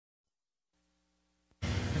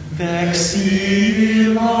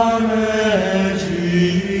Vexilla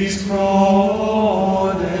regis prodeu,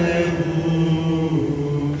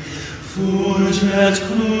 fulget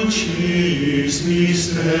crucis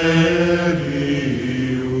mysterium,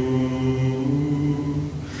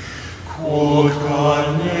 quod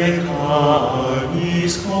carne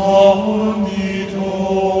carnis cognito,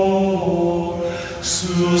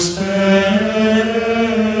 suspensus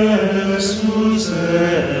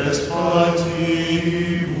est patibulo.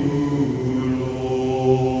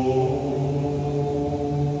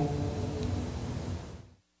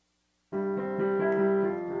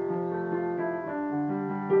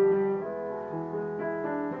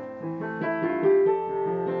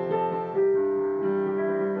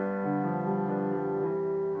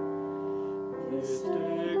 This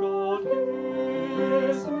day God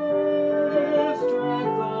gives me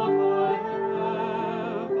strength of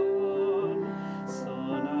heaven,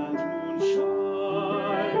 sun and moon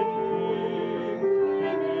shining,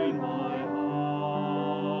 flame in my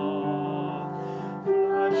heart,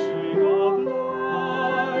 flashing of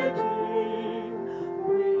lightning,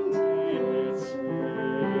 wind in its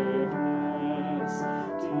swiftness,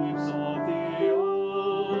 deeps of the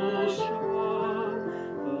ocean,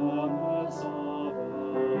 firmness of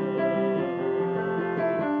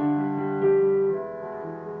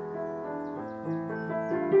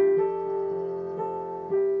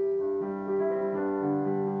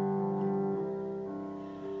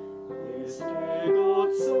This day God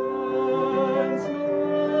sends me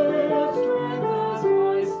strength as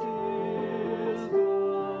my steersman,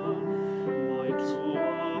 might to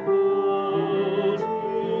uphold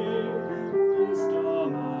me,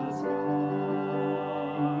 wisdom as guide.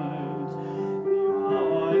 Your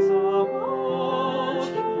eyes are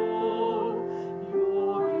watchful,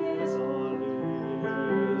 your ears are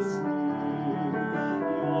listening,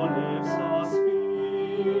 your lips are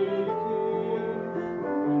speaking,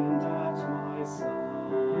 friend at my side.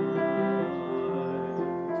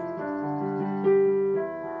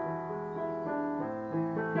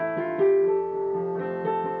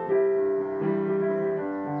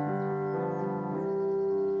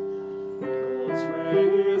 God's way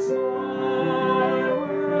is my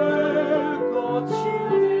way, God's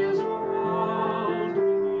shield is round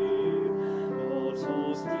me, God's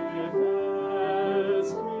host defends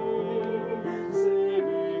me,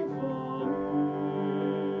 saving for me.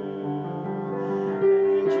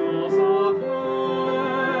 Angels of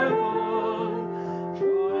heaven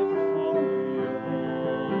drive from me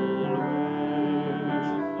always,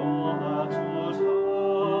 all that would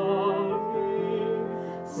harm me,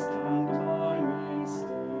 stand by me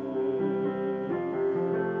still.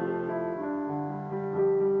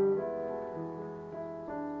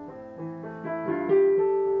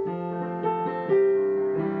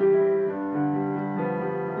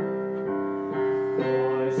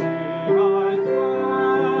 Rising, I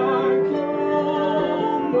thank you,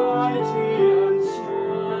 mighty and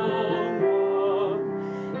strong one,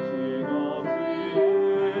 King of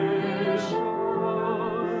creation,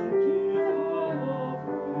 giver of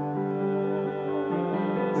rest,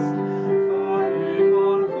 firmly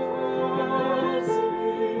confessing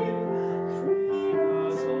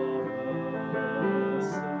freeness of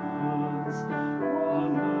persons,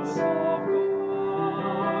 oneness of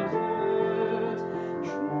Godhead,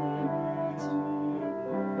 Trinity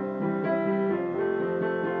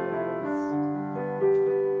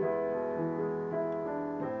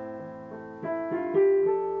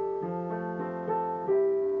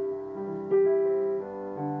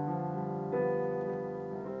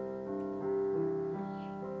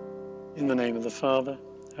In the name of the Father,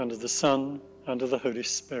 and of the Son, and of the Holy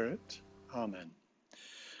Spirit. Amen.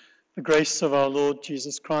 The grace of our Lord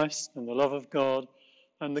Jesus Christ, and the love of God,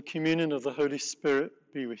 and the communion of the Holy Spirit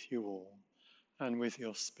be with you all, and with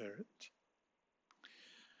your spirit.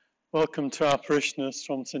 Welcome to our parishioners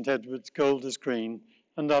from St Edward's, Golders Green,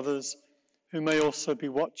 and others who may also be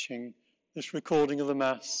watching this recording of the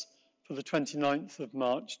Mass for the 29th of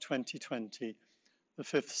March 2020, the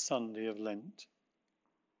 5th Sunday of Lent.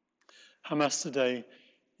 Our Mass today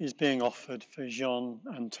is being offered for Jean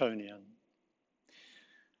Antonian.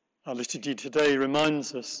 Our liturgy today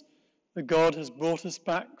reminds us that God has brought us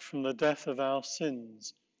back from the death of our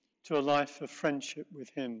sins to a life of friendship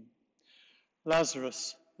with him.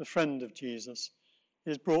 Lazarus, the friend of Jesus,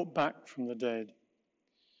 is brought back from the dead.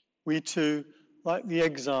 We too, like the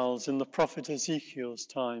exiles in the prophet Ezekiel's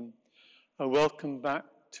time, are welcomed back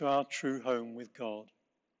to our true home with God.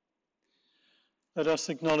 Let us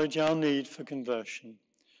acknowledge our need for conversion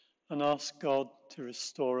and ask God to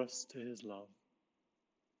restore us to his love.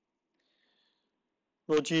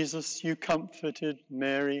 Lord Jesus, you comforted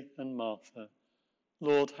Mary and Martha.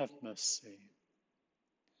 Lord, have mercy.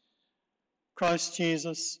 Christ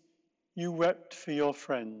Jesus, you wept for your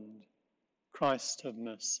friend. Christ, have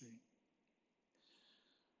mercy.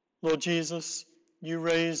 Lord Jesus, you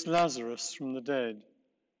raised Lazarus from the dead.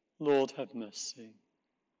 Lord, have mercy.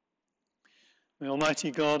 May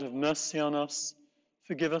Almighty God have mercy on us,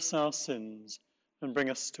 forgive us our sins, and bring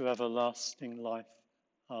us to everlasting life.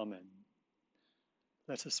 Amen.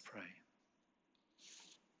 Let us pray.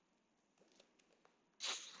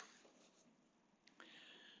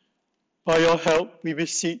 By your help, we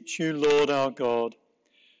beseech you, Lord our God,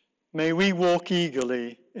 may we walk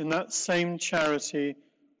eagerly in that same charity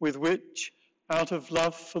with which, out of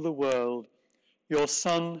love for the world, your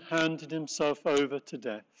Son handed himself over to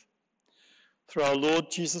death. Through our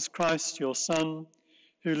Lord Jesus Christ, your Son,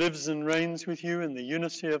 who lives and reigns with you in the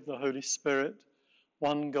unity of the Holy Spirit,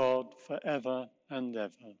 one God, for ever and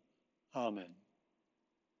ever. Amen.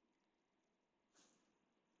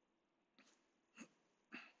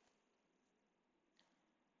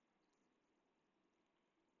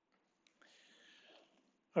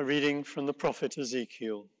 A reading from the prophet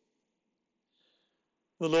Ezekiel.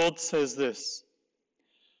 The Lord says this,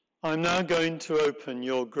 I'm now going to open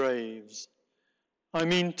your graves. I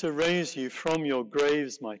mean to raise you from your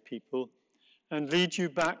graves, my people, and lead you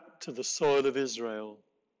back to the soil of Israel.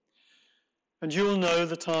 And you will know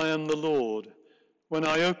that I am the Lord, when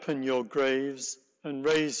I open your graves and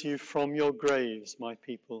raise you from your graves, my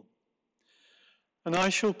people. And I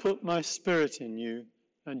shall put my spirit in you,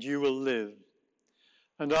 and you will live.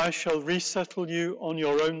 And I shall resettle you on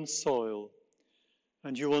your own soil,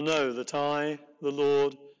 and you will know that I, the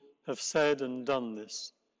Lord, have said and done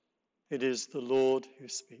this. It is the Lord who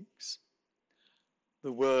speaks.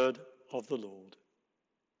 The word of the Lord.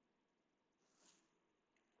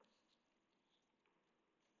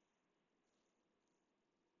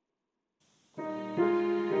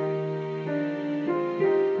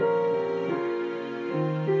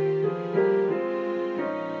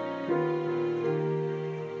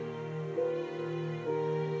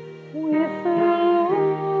 With the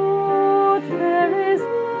Lord there is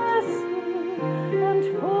mercy and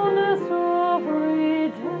fullness of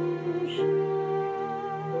redemption.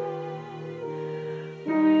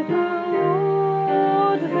 With the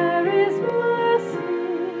Lord there is mercy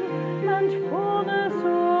and fullness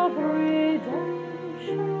of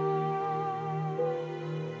redemption.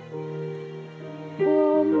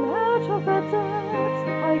 From out of the depths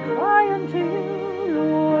I cry unto you,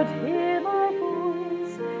 Lord, hear my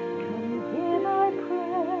voice. Come hear my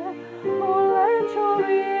prayer. Oh, let your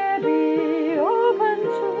ear be open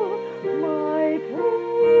to my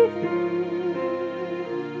pleading.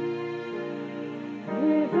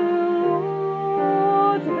 With the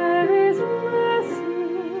Lord there is mercy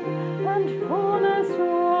and fullness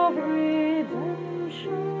of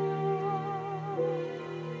redemption.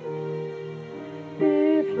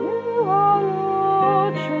 If you, our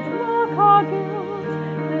Lord, should mark our guilt,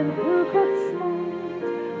 then who could stand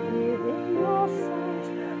within your sight?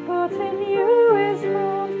 But in you is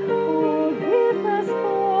found forgiveness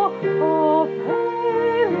for our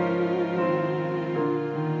failings.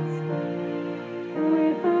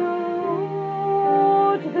 With the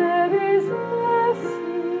Lord there is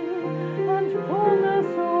mercy and fullness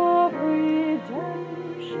of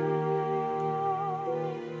redemption.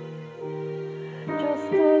 Just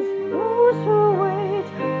as those who wait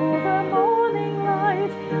for the morning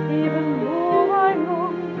light, even more I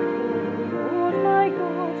long for the Lord my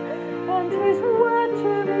God, and his word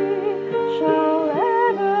to me shall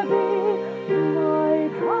ever be my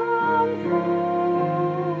comfort.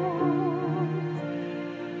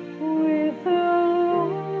 With the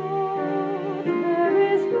Lord there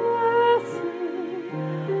is mercy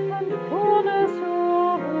and fullness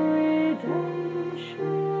of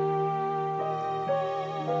redemption.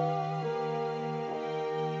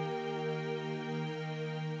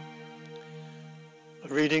 A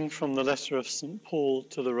reading from the letter of St. Paul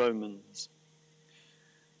to the Romans.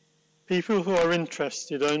 People who are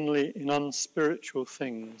interested only in unspiritual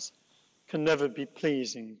things can never be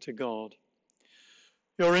pleasing to God.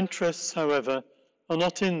 Your interests, however, are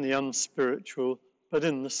not in the unspiritual, but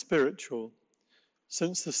in the spiritual,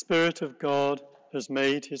 since the Spirit of God has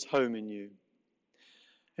made his home in you.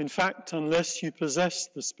 In fact, unless you possess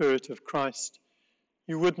the Spirit of Christ,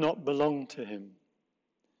 you would not belong to him.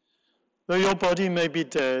 Though your body may be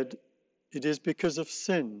dead, it is because of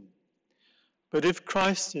sin. But if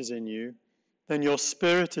Christ is in you, then your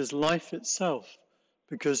spirit is life itself,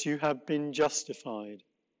 because you have been justified.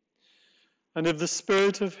 And if the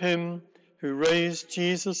spirit of him who raised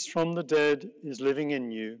Jesus from the dead is living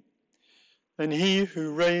in you, then he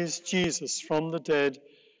who raised Jesus from the dead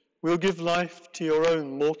will give life to your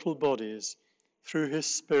own mortal bodies through his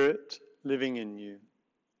Spirit living in you.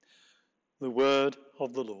 The word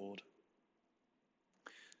of the Lord.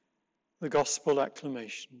 The Gospel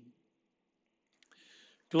acclamation.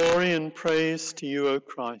 Glory and praise to you, O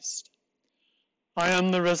Christ. I am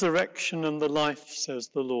the resurrection and the life, says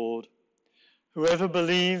the Lord. Whoever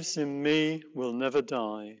believes in me will never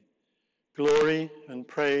die. Glory and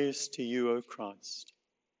praise to you, O Christ.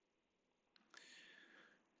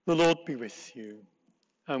 The Lord be with you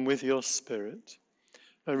and with your spirit.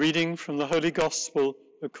 A reading from the Holy Gospel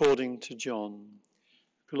according to John.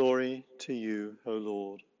 Glory to you, O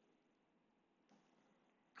Lord.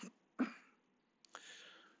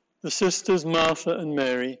 The sisters Martha and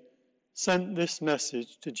Mary sent this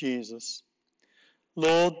message to Jesus.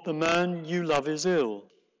 Lord, the man you love is ill.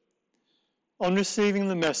 On receiving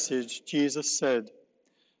the message, Jesus said,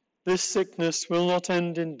 this sickness will not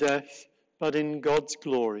end in death, but in God's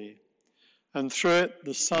glory, and through it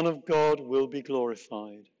the Son of God will be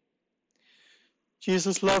glorified.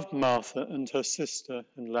 Jesus loved Martha and her sister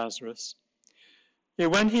and Lazarus.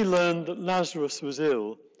 Yet when he learned that Lazarus was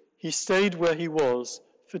ill, he stayed where he was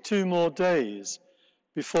for 2 more days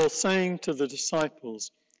before saying to the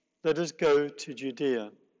disciples, let us go to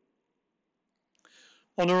Judea.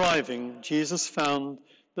 On arriving, Jesus found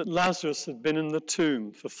that Lazarus had been in the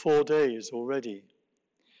tomb for 4 days already.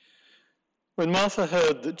 When Martha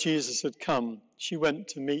heard that Jesus had come, she went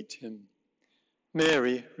to meet him.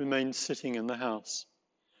 Mary remained sitting in the house.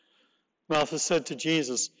 Martha said to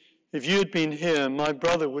Jesus, if you had been here, my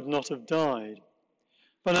brother would not have died.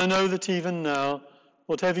 But I know that even now,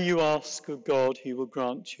 whatever you ask of God, he will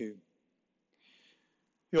grant you.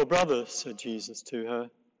 Your brother, said Jesus to her,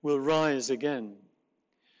 will rise again.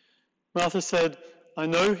 Martha said, I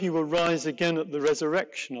know he will rise again at the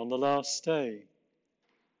resurrection on the last day.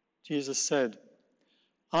 Jesus said,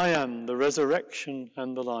 I am the resurrection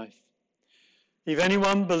and the life. If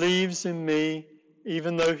anyone believes in me,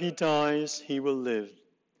 even though he dies, he will live.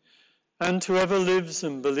 And whoever lives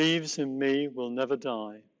and believes in me will never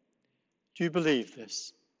die. Do you believe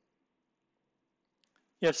this?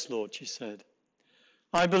 Yes, Lord, she said.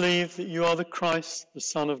 I believe that you are the Christ, the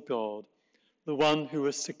Son of God, the one who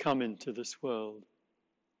was to come into this world.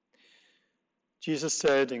 Jesus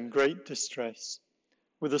said in great distress,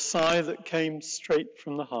 with a sigh that came straight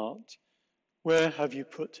from the heart, where have you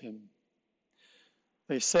put him?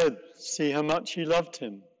 They said, see how much he loved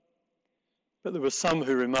him. But there were some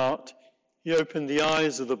who remarked, he opened the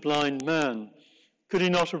eyes of the blind man. Could he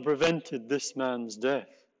not have prevented this man's death?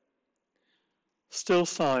 Still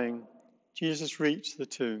sighing, Jesus reached the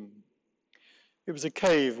tomb. It was a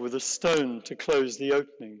cave with a stone to close the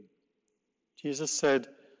opening. Jesus said,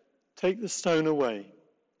 take the stone away.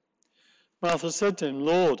 Martha said to him,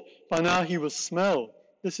 Lord, by now he will smell.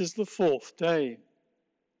 This is the 4th day.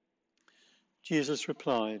 Jesus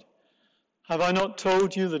replied, have I not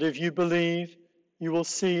told you that if you believe, you will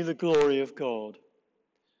see the glory of God?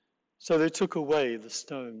 So they took away the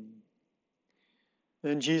stone.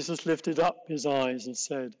 Then Jesus lifted up his eyes and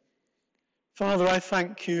said, Father, I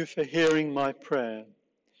thank you for hearing my prayer.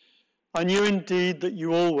 I knew indeed that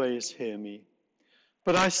you always hear me,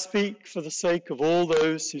 but I speak for the sake of all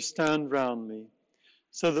those who stand round me,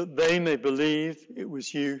 so that they may believe it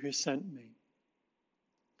was you who sent me.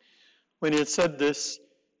 When he had said this,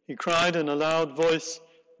 he cried in a loud voice,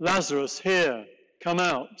 Lazarus, here, come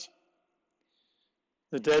out.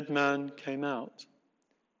 The dead man came out,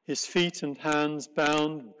 his feet and hands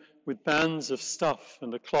bound with bands of stuff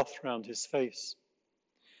and a cloth round his face.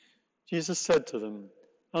 Jesus said to them,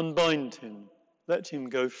 unbind him, let him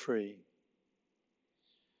go free.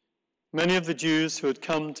 Many of the Jews who had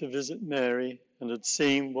come to visit Mary and had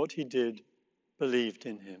seen what he did believed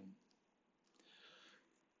in him.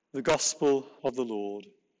 The Gospel of the Lord.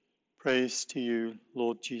 Praise to you,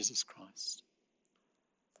 Lord Jesus Christ.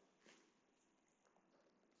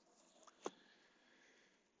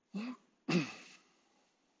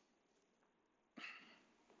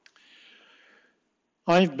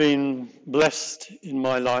 I've been blessed in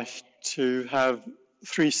my life to have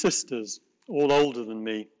 3 sisters, all older than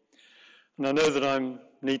me. And I know that I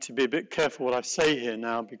need to be a bit careful what I say here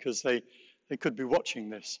now because they could be watching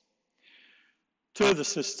this. 2 of the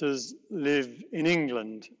sisters live in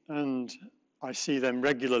England and I see them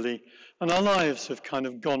regularly and our lives have kind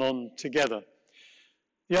of gone on together.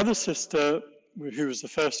 The other sister, who was the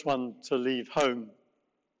first one to leave home,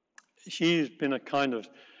 she's been a kind of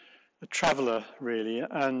a traveller really,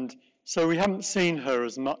 and so we haven't seen her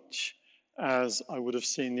as much as I would have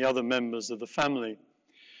seen the other members of the family.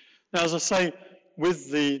 Now, as I say,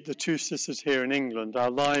 with the two sisters here in England,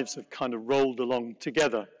 our lives have kind of rolled along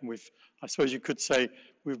together. I suppose you could say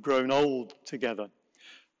we've grown old together.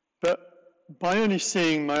 But by only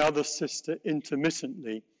seeing my other sister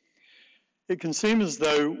intermittently, it can seem as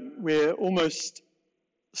though we're almost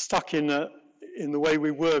stuck in the way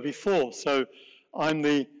we were before. So I'm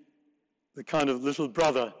the kind of little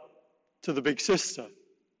brother to the big sister.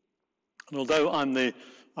 And although I'm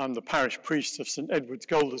the parish priest of St Edward's,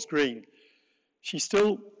 Golders Green, she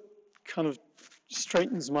still kind of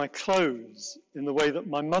straightens my clothes in the way that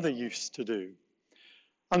my mother used to do.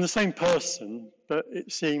 I'm the same person, but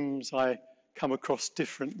it seems I come across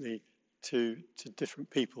differently to different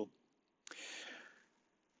people.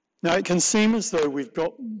 Now, it can seem as though we've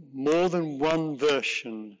got more than one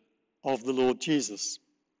version of the Lord Jesus,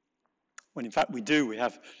 when in fact we do. We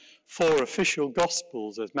have 4 official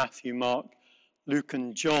Gospels as Matthew, Mark, Luke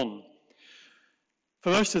and John.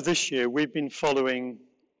 For most of this year, we've been following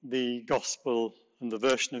the Gospel and the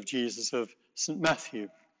version of Jesus of St Matthew.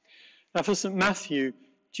 Now, for St Matthew,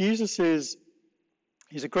 Jesus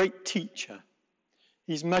he's a great teacher.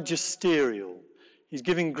 He's magisterial. He's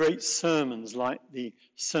giving great sermons like the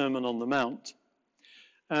Sermon on the Mount.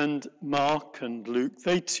 And Mark and Luke,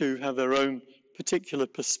 they too have their own particular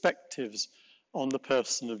perspectives on the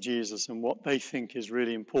person of Jesus and what they think is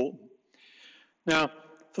really important. Now,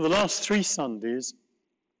 for the last 3 Sundays,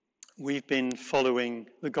 we've been following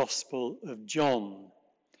the Gospel of John.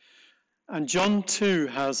 And John too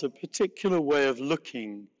has a particular way of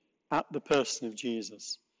looking at the person of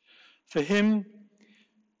Jesus. For him,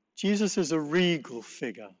 Jesus is a regal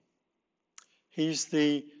figure. He's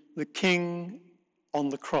the king on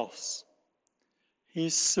the cross.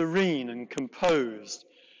 He's serene and composed,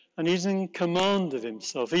 and he's in command of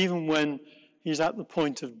himself. Even when he's at the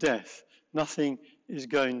point of death, nothing is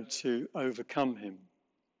going to overcome him.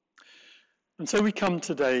 And so we come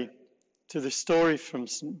today to the story from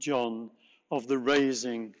St John of the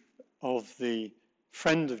raising of the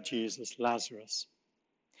friend of Jesus, Lazarus.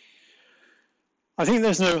 I think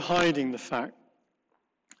there's no hiding the fact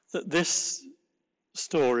that this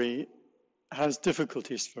story has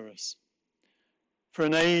difficulties for us. For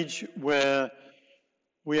an age where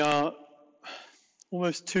we are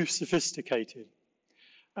almost too sophisticated,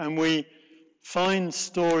 and we find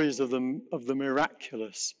stories of the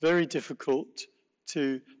miraculous very difficult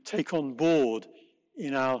to take on board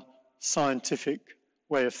in our scientific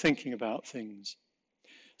way of thinking about things.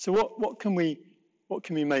 So what can we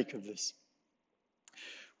make of this?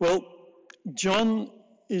 Well, John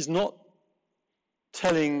is not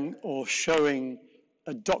telling or showing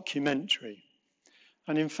a documentary.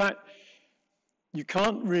 And in fact, you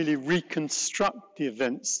can't really reconstruct the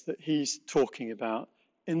events that he's talking about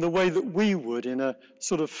in the way that we would, in a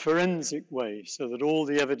sort of forensic way, so that all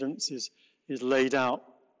the evidence is laid out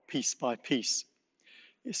piece by piece.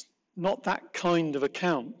 It's not that kind of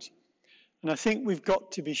account. And I think we've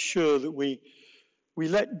got to be sure that we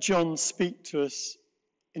let John speak to us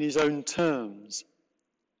in his own terms.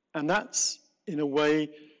 And that's in a way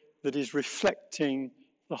that is reflecting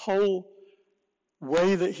the whole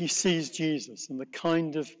way that he sees Jesus and the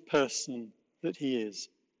kind of person that he is.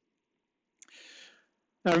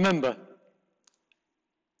 Now remember,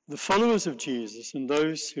 the followers of Jesus and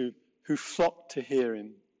those who flocked to hear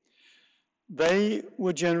him, they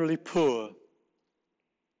were generally poor.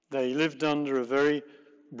 They lived under a very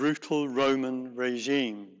brutal Roman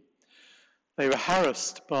regime. They were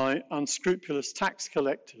harassed by unscrupulous tax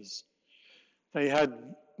collectors. They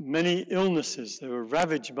had many illnesses. They were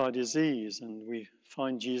ravaged by disease, and we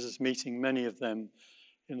find Jesus meeting many of them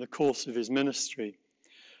in the course of his ministry.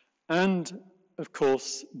 And, of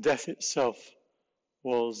course, death itself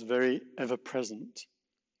was very ever-present.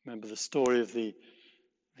 Remember the story of the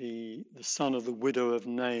son of the widow of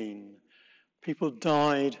Nain. People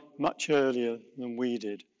died much earlier than we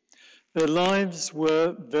did. Their lives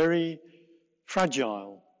were very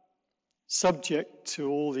fragile, subject to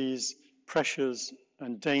all these pressures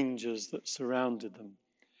and dangers that surrounded them.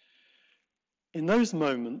 In those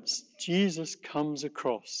moments, Jesus comes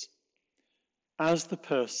across as the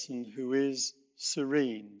person who is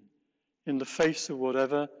serene in the face of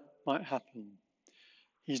whatever might happen.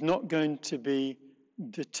 He's not going to be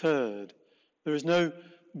deterred. There is no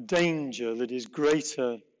danger that is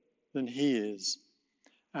greater than he is.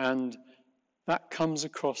 And that comes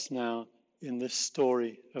across now in this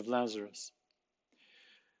story of Lazarus.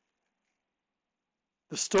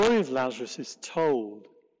 The story of Lazarus is told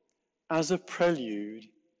as a prelude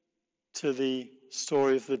to the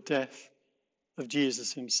story of the death of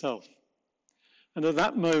Jesus himself. And at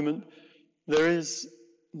that moment, there is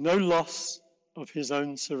no loss of his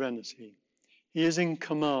own serenity. He is in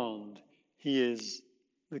command. He is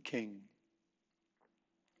the King.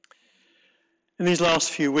 In these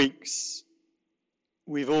last few weeks,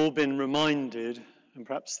 we've all been reminded, and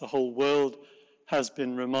perhaps the whole world has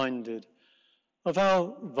been reminded, of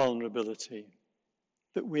our vulnerability,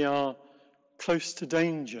 that we are close to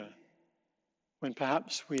danger when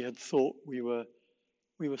perhaps we had thought we were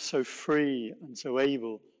so free and so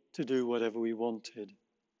able to do whatever we wanted.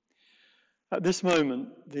 At this moment,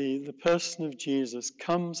 the person of Jesus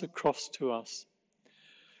comes across to us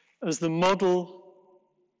as the model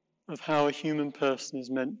of how a human person is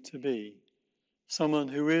meant to be, someone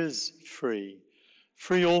who is free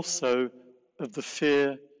also of the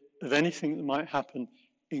fear of anything that might happen,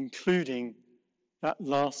 including that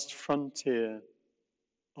last frontier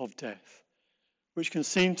of death, which can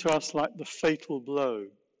seem to us like the fatal blow.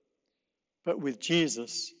 But with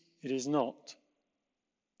Jesus, it is not.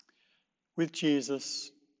 With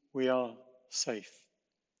Jesus, we are safe.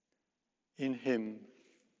 In him,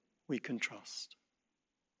 we can trust.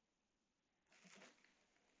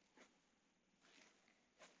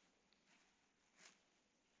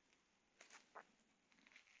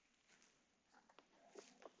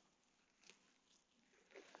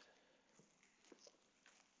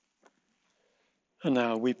 And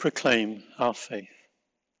now we proclaim our faith.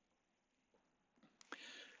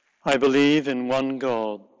 I believe in one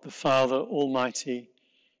God, the Father Almighty,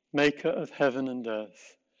 maker of heaven and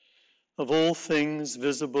earth, of all things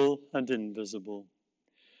visible and invisible.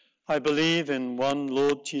 I believe in one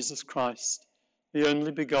Lord Jesus Christ, the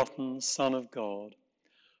only begotten Son of God,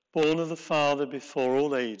 born of the Father before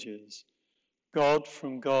all ages, God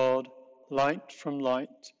from God, light from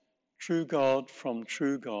light, true God from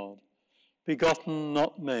true God, begotten,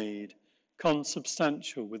 not made,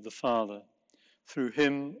 consubstantial with the Father. Through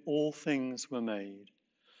him all things were made.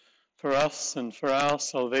 For us and for our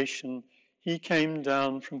salvation he came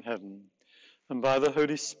down from heaven, and by the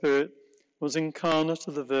Holy Spirit was incarnate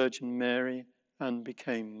of the Virgin Mary and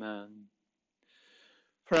became man.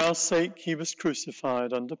 For our sake he was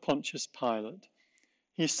crucified under Pontius Pilate.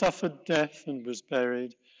 He suffered death and was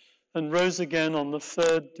buried, and rose again on the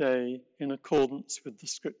third day in accordance with the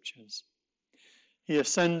Scriptures. He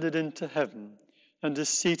ascended into heaven and is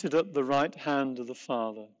seated at the right hand of the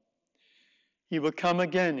Father. He will come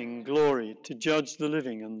again in glory to judge the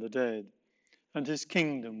living and the dead, and his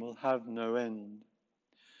kingdom will have no end.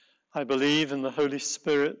 I believe in the Holy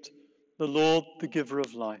Spirit, the Lord, the giver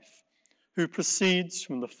of life, who proceeds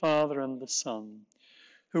from the Father and the Son,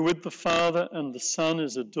 who with the Father and the Son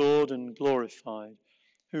is adored and glorified,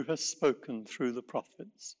 who has spoken through the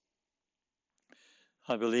prophets.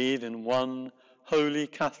 I believe in one holy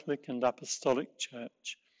Catholic and Apostolic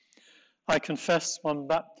Church. I confess one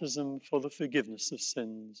baptism for the forgiveness of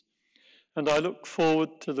sins, and I look forward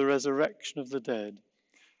to the resurrection of the dead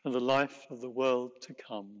and the life of the world to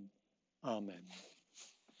come. Amen.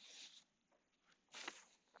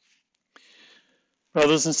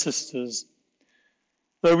 Brothers and sisters,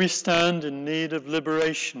 though we stand in need of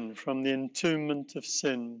liberation from the entombment of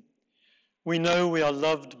sin, we know we are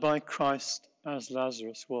loved by Christ as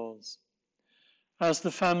Lazarus was. As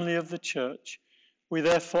the family of the Church, we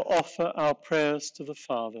therefore offer our prayers to the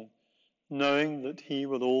Father, knowing that he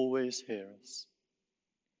will always hear us.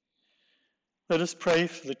 Let us pray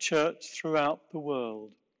for the Church throughout the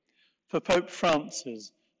world, for Pope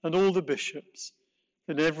Francis and all the bishops,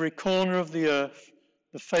 that in every corner of the earth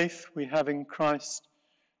the faith we have in Christ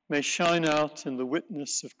may shine out in the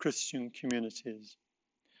witness of Christian communities.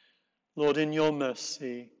 Lord, in your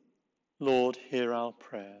mercy, Lord, hear our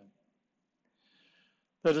prayer.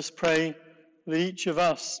 Let us pray that each of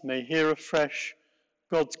us may hear afresh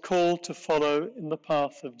God's call to follow in the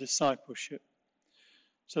path of discipleship,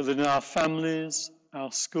 so that in our families,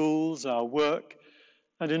 our schools, our work,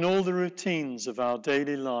 and in all the routines of our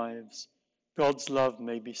daily lives, God's love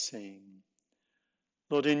may be seen.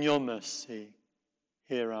 Lord, in your mercy,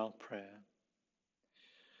 hear our prayer.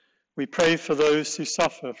 We pray for those who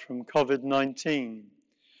suffer from COVID-19,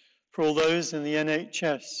 for all those in the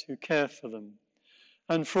NHS who care for them,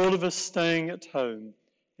 and for all of us staying at home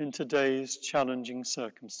in today's challenging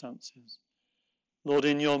circumstances. Lord,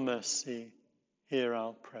 in your mercy, hear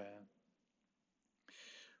our prayer.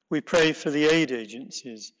 We pray for the aid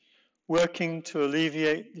agencies working to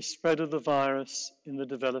alleviate the spread of the virus in the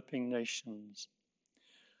developing nations.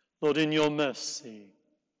 Lord, in your mercy,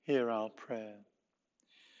 hear our prayer.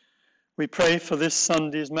 We pray for this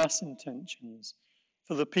Sunday's Mass intentions,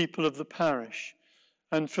 for the people of the parish,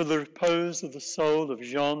 and for the repose of the soul of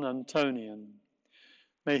Jean Antonian.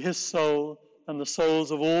 May his soul and the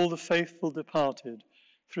souls of all the faithful departed,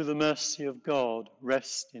 through the mercy of God,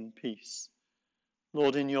 rest in peace.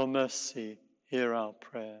 Lord, in your mercy, hear our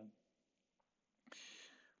prayer.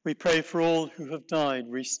 We pray for all who have died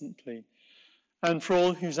recently, and for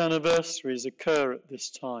all whose anniversaries occur at this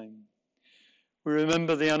time. We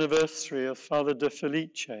remember the anniversary of Father de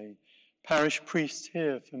Felice, parish priest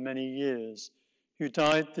here for many years, who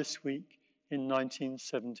died this week in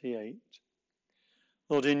 1978.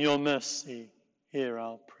 Lord, in your mercy, hear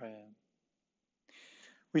our prayer.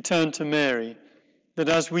 We turn to Mary, that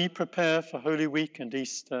as we prepare for Holy Week and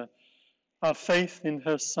Easter, our faith in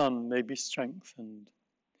her Son may be strengthened.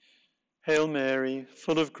 Hail Mary,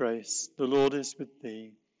 full of grace, the Lord is with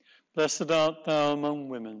thee. Blessed art thou among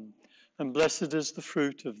women, and blessed is the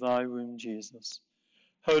fruit of thy womb, Jesus.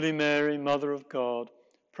 Holy Mary, Mother of God,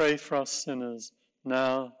 pray for us sinners,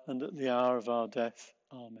 now and at the hour of our death.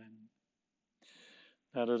 Amen.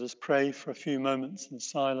 Now let us pray for a few moments in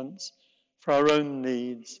silence for our own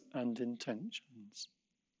needs and intentions.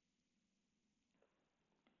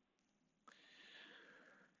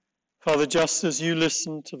 Father, just as you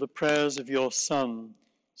listened to the prayers of your Son,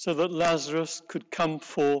 so that Lazarus could come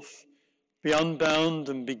forth, be unbound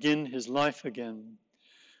and begin his life again,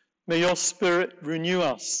 may your Spirit renew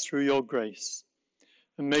us through your grace,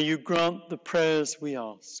 and may you grant the prayers we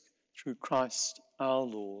ask through Christ our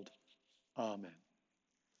Lord. Amen.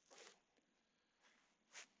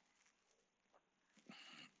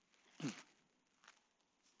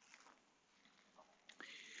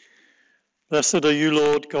 Blessed are you,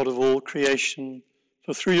 Lord, God of all creation,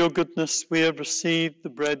 for through your goodness we have received the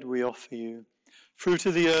bread we offer you, fruit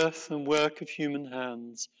of the earth and work of human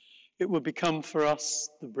hands. It will become for us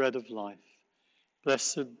the bread of life.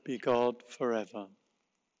 Blessed be God forever.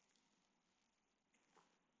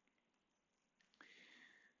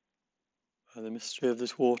 By the mystery of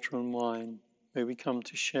this water and wine, may we come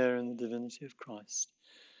to share in the divinity of Christ,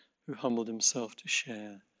 who humbled himself to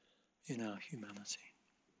share in our humanity.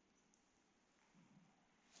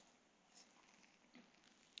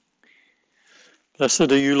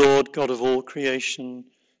 Blessed are you, Lord, God of all creation,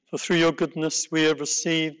 for through your goodness we have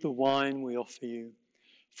received the wine we offer you,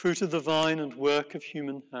 fruit of the vine and work of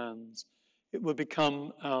human hands. It will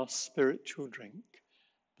become our spiritual drink.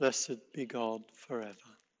 Blessed be God forever.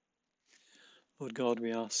 Lord God,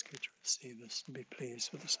 we ask you to receive us and be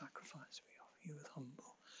pleased with the sacrifice we offer you with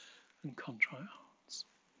humble and contrite hearts.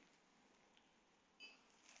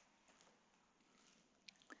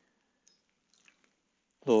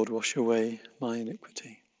 Lord, wash away my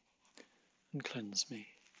iniquity and cleanse me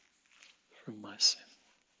from my sin.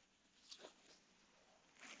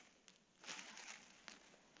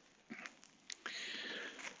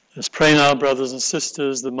 Let's pray now, brothers and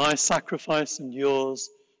sisters, that my sacrifice and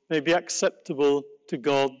yours may be acceptable to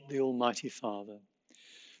God, the Almighty Father.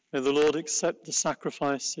 May the Lord accept the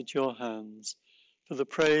sacrifice at your hands for the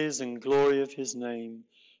praise and glory of his name,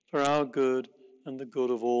 for our good and the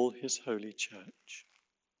good of all his holy church.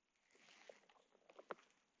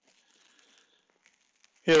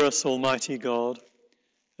 Hear us, Almighty God,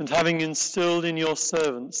 and having instilled in your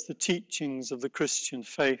servants the teachings of the Christian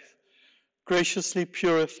faith, graciously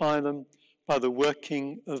purify them by the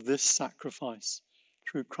working of this sacrifice,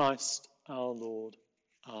 through Christ our Lord.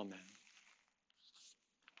 Amen.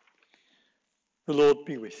 The Lord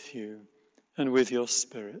be with you and with your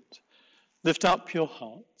spirit. Lift up your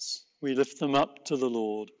hearts. We lift them up to the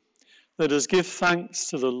Lord. Let us give thanks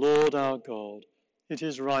to the Lord our God. It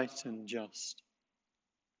is right and just.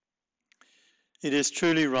 It is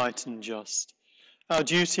truly right and just, our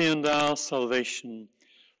duty and our salvation,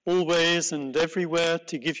 always and everywhere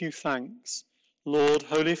to give you thanks, Lord,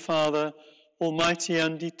 Holy Father, Almighty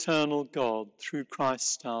and eternal God, through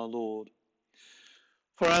Christ our Lord.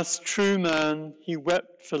 For as true man, he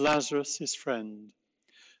wept for Lazarus his friend,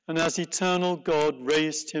 and as eternal God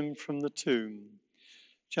raised him from the tomb,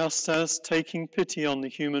 just as, taking pity on the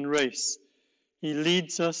human race, he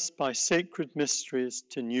leads us by sacred mysteries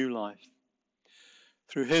to new life.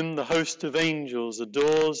 Through him the host of angels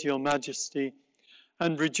adores your majesty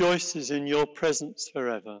and rejoices in your presence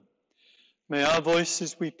forever. May our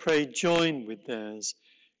voices, we pray, join with theirs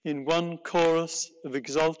in one chorus of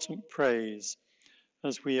exultant praise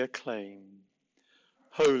as we acclaim,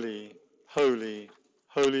 Holy, holy,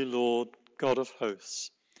 holy Lord, God of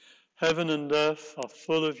hosts. Heaven and earth are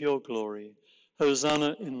full of your glory.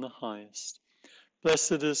 Hosanna in the highest.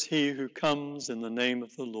 Blessed is he who comes in the name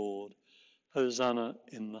of the Lord. Hosanna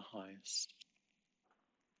in the highest.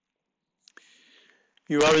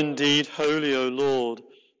 You are indeed holy, O Lord,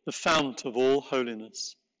 the fount of all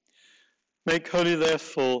holiness. Make holy,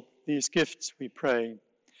 therefore, these gifts, we pray,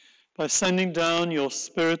 by sending down your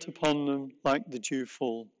Spirit upon them like the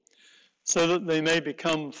dewfall, so that they may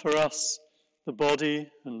become for us the body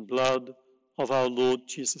and blood of our Lord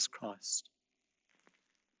Jesus Christ.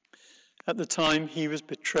 At the time he was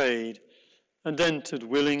betrayed and entered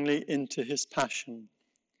willingly into his passion,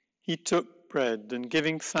 he took bread and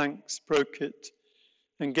giving thanks broke it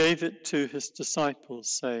and gave it to his disciples,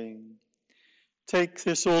 saying, "Take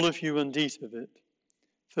this all of you and eat of it,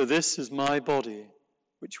 for this is my body,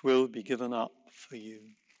 which will be given up for you."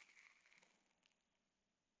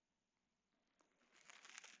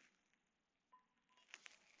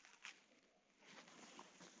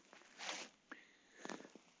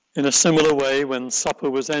 In a similar way, when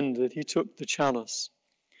supper was ended, he took the chalice,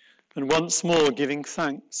 and once more giving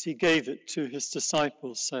thanks, he gave it to his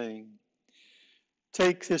disciples, saying,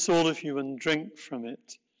 "Take this all of you and drink from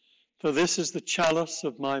it, for this is the chalice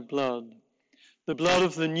of my blood, the blood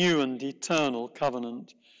of the new and eternal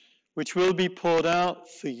covenant, which will be poured out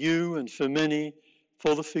for you and for many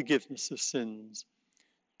for the forgiveness of sins.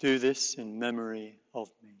 Do this in memory of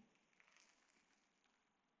me."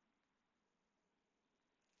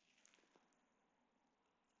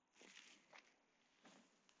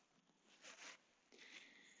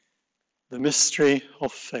 The mystery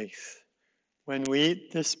of faith. When we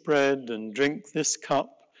eat this bread and drink this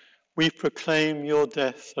cup, we proclaim your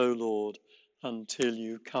death, O Lord, until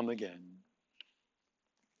you come again.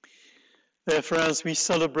 Therefore, as we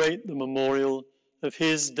celebrate the memorial of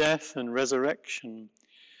his death and resurrection,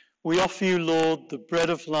 we offer you, Lord, the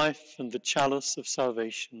bread of life and the chalice of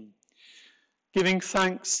salvation, giving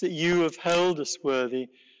thanks that you have held us worthy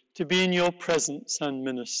to be in your presence and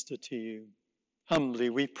minister to you.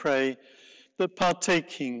 Humbly we pray that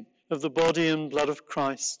partaking of the body and blood of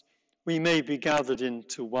Christ, we may be gathered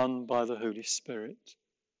into one by the Holy Spirit.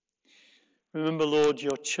 Remember, Lord,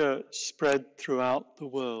 your church spread throughout the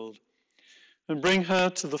world, and bring her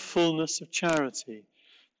to the fullness of charity,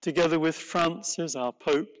 together with Francis, our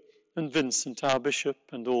Pope, and Vincent, our Bishop,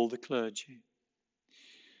 and all the clergy.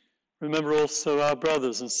 Remember also our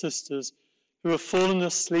brothers and sisters who have fallen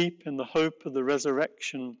asleep in the hope of the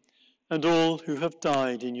resurrection, and all who have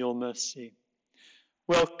died in your mercy.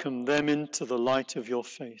 Welcome them into the light of your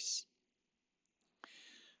face.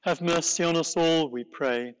 Have mercy on us all, we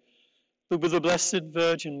pray, that with the Blessed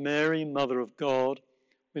Virgin Mary, Mother of God,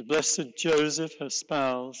 with blessed Joseph, her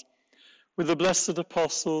spouse, with the blessed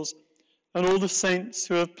apostles, and all the saints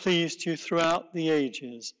who have pleased you throughout the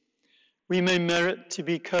ages, we may merit to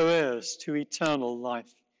be co-heirs to eternal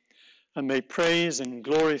life, and may praise and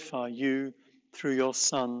glorify you through your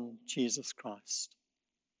Son, Jesus Christ.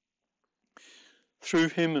 Through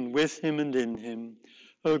him and with him and in him,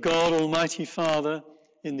 O God, Almighty Father,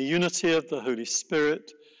 in the unity of the Holy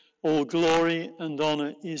Spirit, all glory and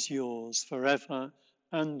honour is yours forever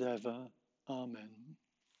and ever. Amen.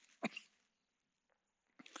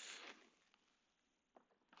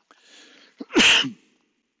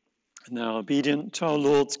 Now, obedient to our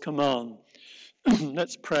Lord's command,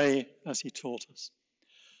 let's pray as he taught us.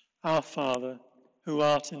 Our Father, who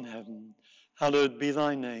art in heaven, hallowed be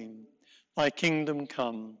thy name. Thy kingdom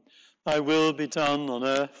come, thy will be done on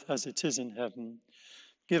earth as it is in heaven.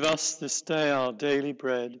 Give us this day our daily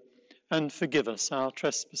bread, and forgive us our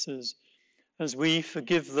trespasses, as we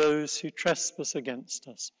forgive those who trespass against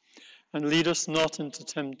us. And lead us not into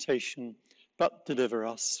temptation, but deliver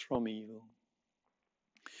us from evil.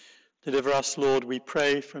 Deliver us, Lord, we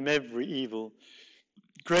pray, from every evil.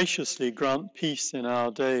 Graciously grant peace in our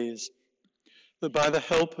days, that by the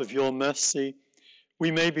help of your mercy we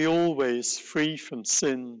may be always free from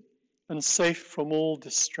sin and safe from all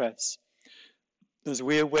distress, as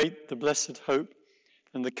we await the blessed hope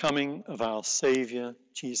and the coming of our Saviour,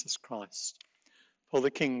 Jesus Christ. For the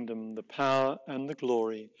kingdom, the power, and the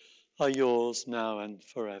glory are yours now and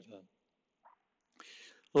forever.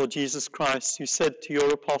 Lord Jesus Christ, who said to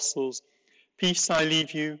your apostles, "Peace I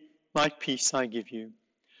leave you, my peace I give you,"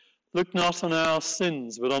 look not on our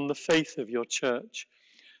sins, but on the faith of your church,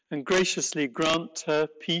 and graciously grant her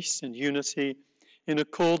peace and unity in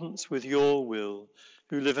accordance with your will,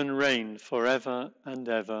 who live and reign forever and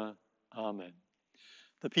ever. Amen.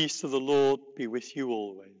 The peace of the Lord be with you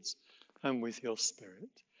always, and with your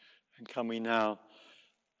spirit. And can we now,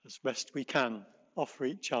 as best we can, offer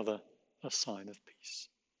each other a sign of peace.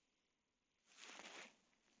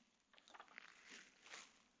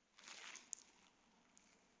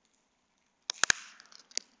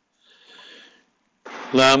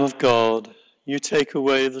 Lamb of God, you take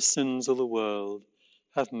away the sins of the world,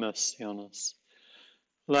 have mercy on us.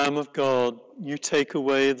 Lamb of God, you take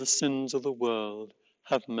away the sins of the world,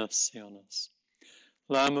 have mercy on us.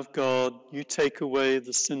 Lamb of God, you take away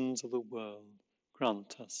the sins of the world.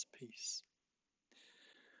 Grant us peace.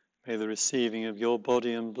 May the receiving of your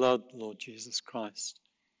body and blood, Lord Jesus Christ,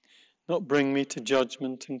 not bring me to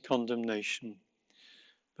judgment and condemnation,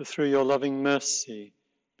 but through your loving mercy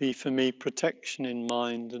be for me protection in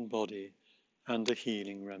mind and body and a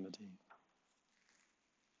healing remedy.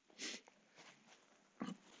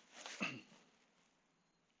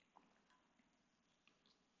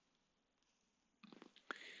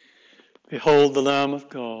 Behold the Lamb of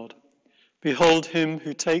God. Behold him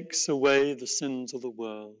who takes away the sins of the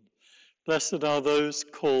world. Blessed are those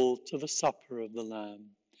called to the supper of the Lamb.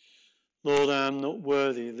 Lord, I am not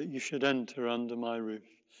worthy that you should enter under my roof,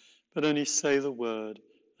 but only say the word,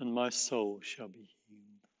 and my soul shall be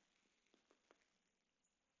healed.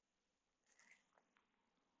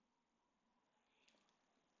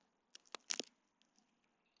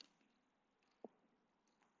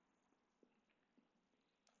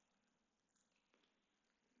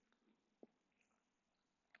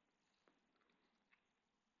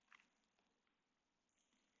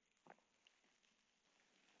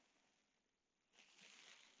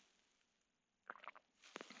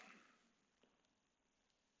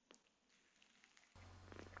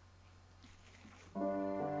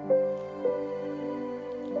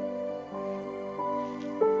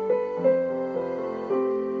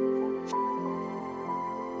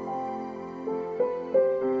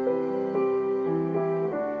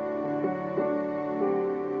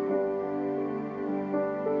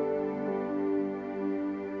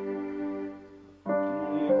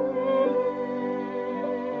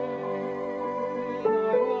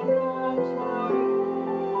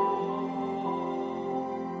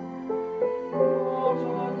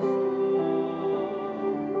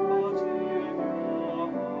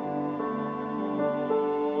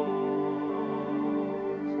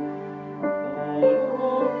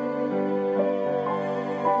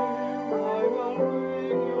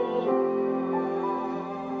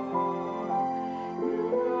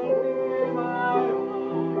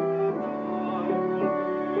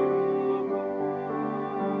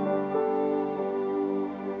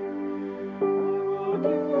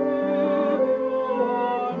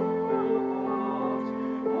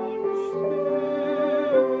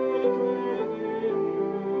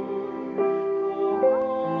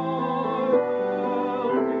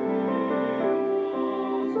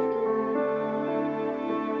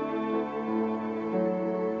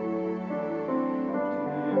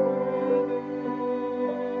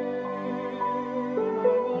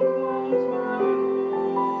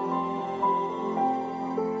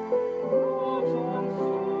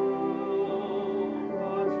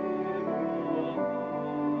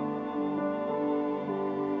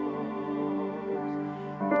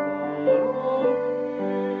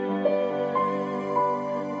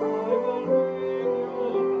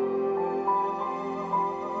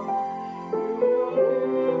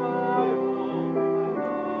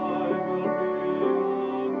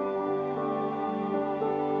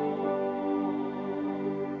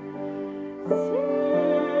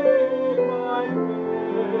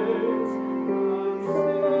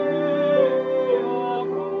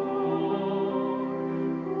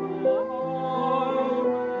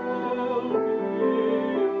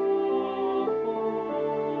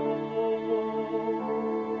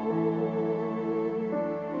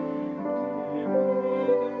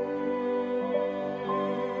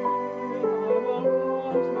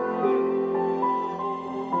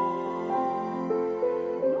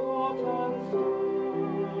 Not on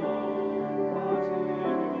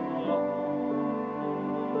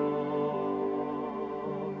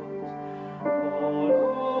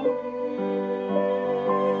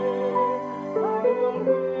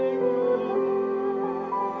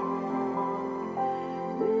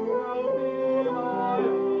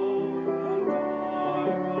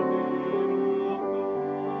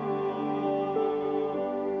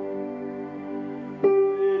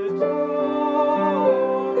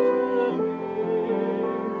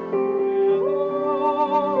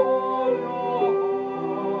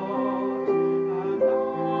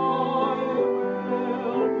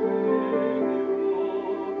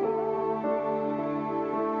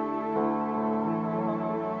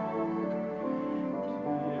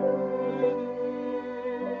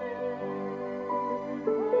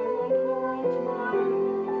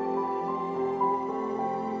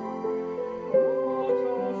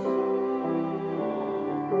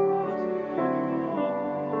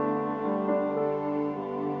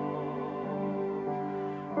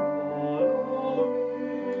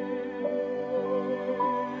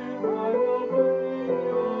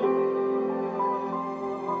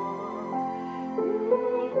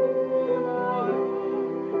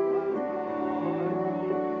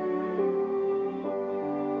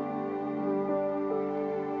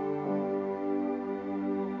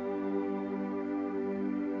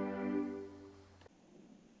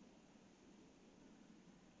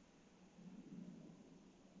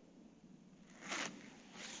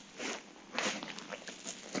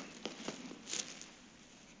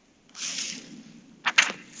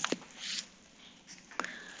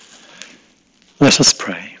Let us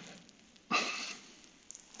pray.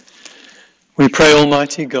 We pray,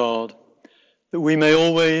 Almighty God, that we may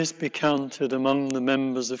always be counted among the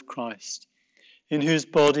members of Christ, in whose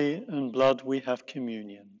body and blood we have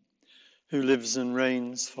communion, who lives and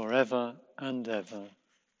reigns forever and ever.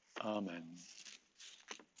 Amen.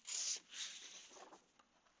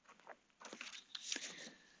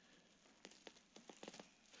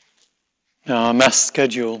 Now, our Mass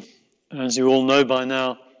schedule, as you all know by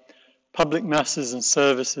now, public Masses and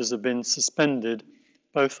services have been suspended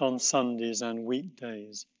both on Sundays and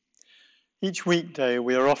weekdays. Each weekday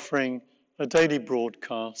we are offering a daily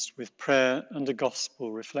broadcast with prayer and a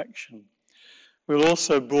gospel reflection. We'll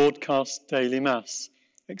also broadcast daily Mass,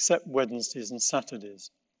 except Wednesdays and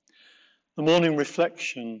Saturdays. The morning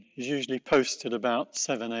reflection is usually posted about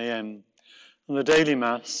 7 a.m, and the daily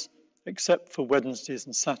Mass, except for Wednesdays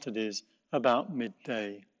and Saturdays, about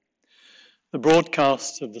midday. The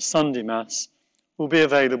broadcast of the Sunday Mass will be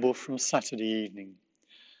available from Saturday evening.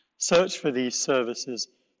 Search for these services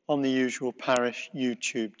on the usual parish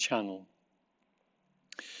YouTube channel.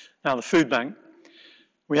 Now, the food bank.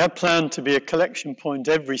 We have planned to be a collection point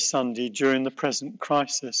every Sunday during the present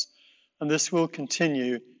crisis, and this will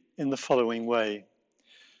continue in the following way.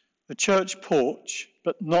 The church porch,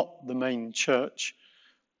 but not the main church,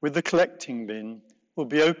 with the collecting bin, will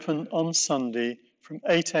be open on Sunday from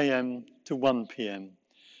 8 a.m. to 1 p.m.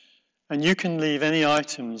 And you can leave any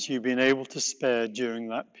items you've been able to spare during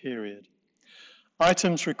that period.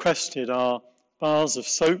 Items requested are bars of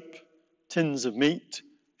soap, tins of meat,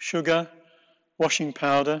 sugar, washing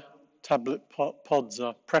powder, tablet pods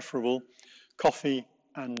are preferable, coffee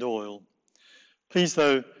and oil. Please,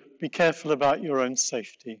 though, be careful about your own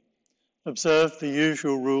safety. Observe the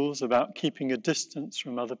usual rules about keeping a distance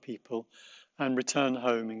from other people and return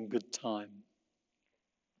home in good time.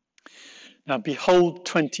 Now, Behold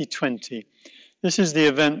 2020. This is the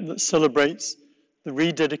event that celebrates the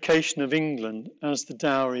rededication of England as the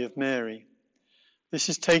dowry of Mary. This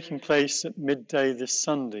is taking place at midday this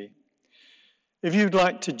Sunday. If you'd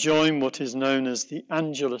like to join what is known as the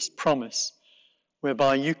Angelus Promise,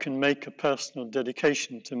 whereby you can make a personal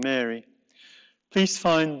dedication to Mary, please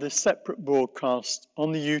find the separate broadcast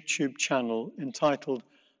on the YouTube channel entitled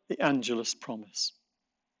The Angelus Promise.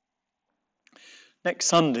 Next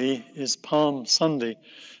Sunday is Palm Sunday,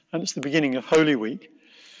 and it's the beginning of Holy Week.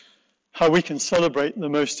 How we can celebrate the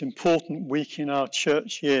most important week in our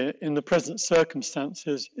church year in the present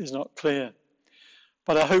circumstances is not clear,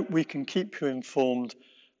 but I hope we can keep you informed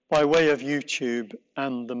by way of YouTube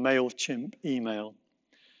and the MailChimp email.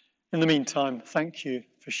 In the meantime, thank you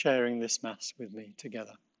for sharing this Mass with me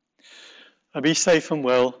together. Be safe and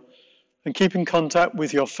well, and keep in contact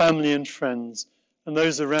with your family and friends and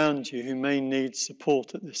those around you who may need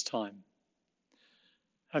support at this time.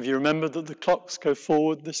 Have you remembered that the clocks go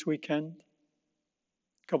forward this weekend?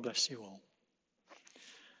 God bless you all.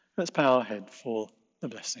 Let's bow our head for the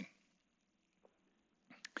blessing.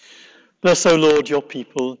 Bless, O Lord, your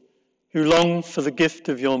people who long for the gift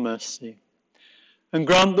of your mercy, and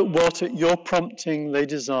grant that what at your prompting they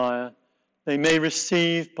desire, they may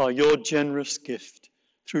receive by your generous gift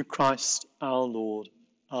through Christ our Lord.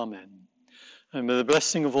 Amen. And may the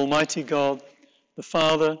blessing of Almighty God, the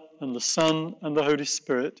Father and the Son and the Holy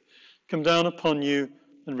Spirit come down upon you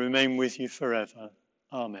and remain with you forever.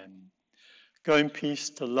 Amen. Go in peace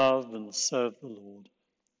to love and serve the Lord.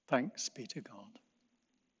 Thanks be to God.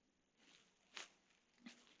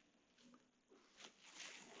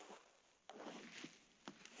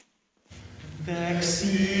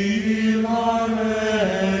 Vexilla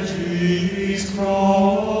Regis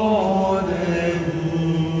Prodeunt,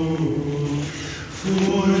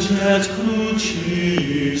 fulget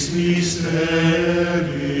crucis mysterium,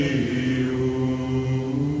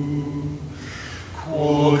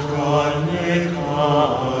 quod